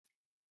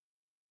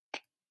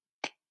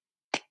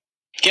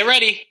Get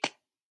ready.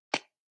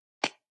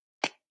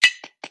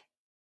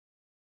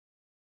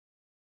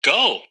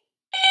 Go.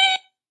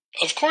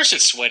 Of course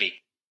it's sweaty.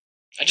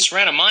 I just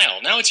ran a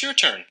mile. Now it's your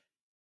turn.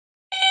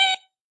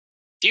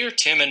 Dear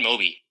Tim and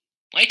Moby,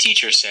 my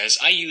teacher says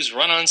I use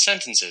run-on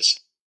sentences.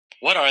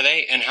 What are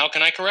they and how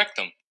can I correct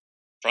them?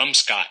 From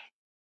Scott.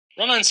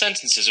 Run-on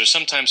sentences are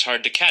sometimes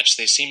hard to catch.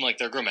 They seem like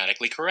they're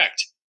grammatically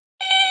correct.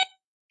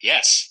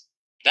 Yes,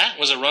 that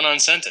was a run-on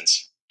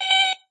sentence.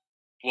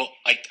 Well,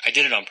 I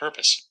did it on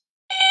purpose.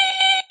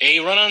 A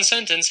run-on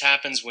sentence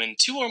happens when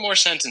two or more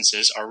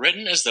sentences are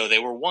written as though they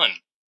were one.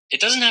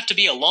 It doesn't have to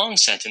be a long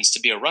sentence to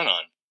be a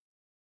run-on.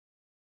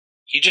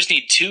 You just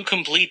need two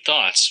complete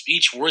thoughts,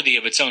 each worthy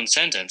of its own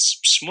sentence,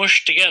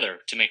 smushed together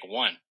to make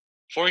one.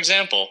 For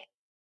example,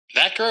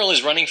 that girl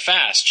is running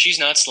fast. She's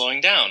not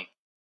slowing down.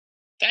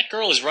 That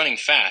girl is running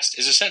fast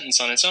is a sentence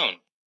on its own.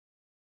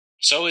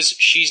 So is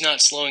she's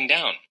not slowing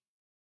down.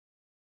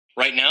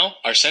 Right now,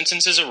 our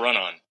sentence is a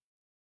run-on.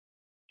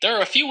 There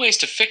are a few ways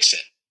to fix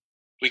it.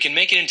 We can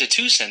make it into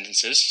two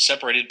sentences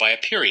separated by a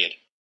period.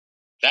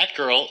 That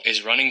girl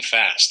is running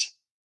fast.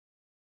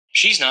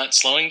 She's not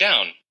slowing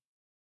down.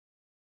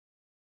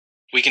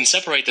 We can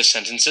separate the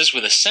sentences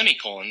with a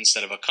semicolon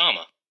instead of a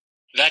comma.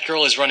 That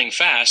girl is running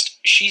fast.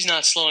 She's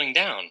not slowing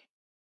down.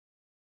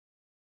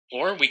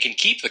 Or we can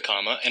keep the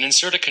comma and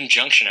insert a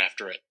conjunction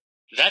after it.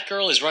 That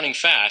girl is running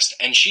fast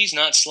and she's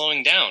not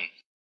slowing down.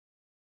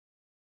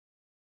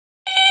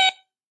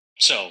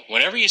 So,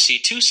 whenever you see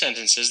two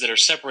sentences that are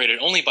separated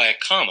only by a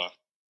comma,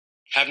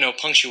 have no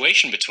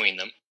punctuation between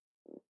them,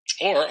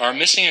 or are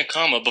missing a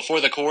comma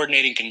before the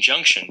coordinating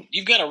conjunction,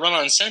 you've got a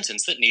run-on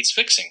sentence that needs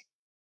fixing.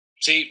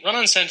 See,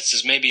 run-on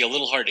sentences may be a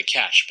little hard to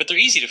catch, but they're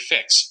easy to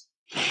fix.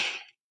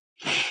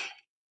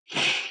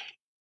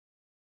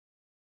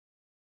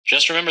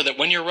 Just remember that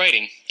when you're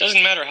writing, it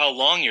doesn't matter how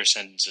long your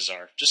sentences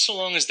are, just so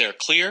long as they're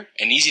clear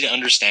and easy to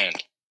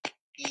understand.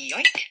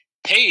 Yoink!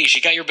 Hey,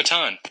 she got your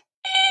baton.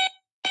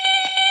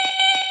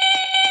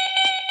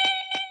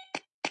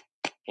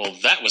 Well,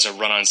 that was a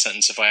run-on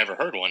sentence if I ever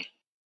heard one.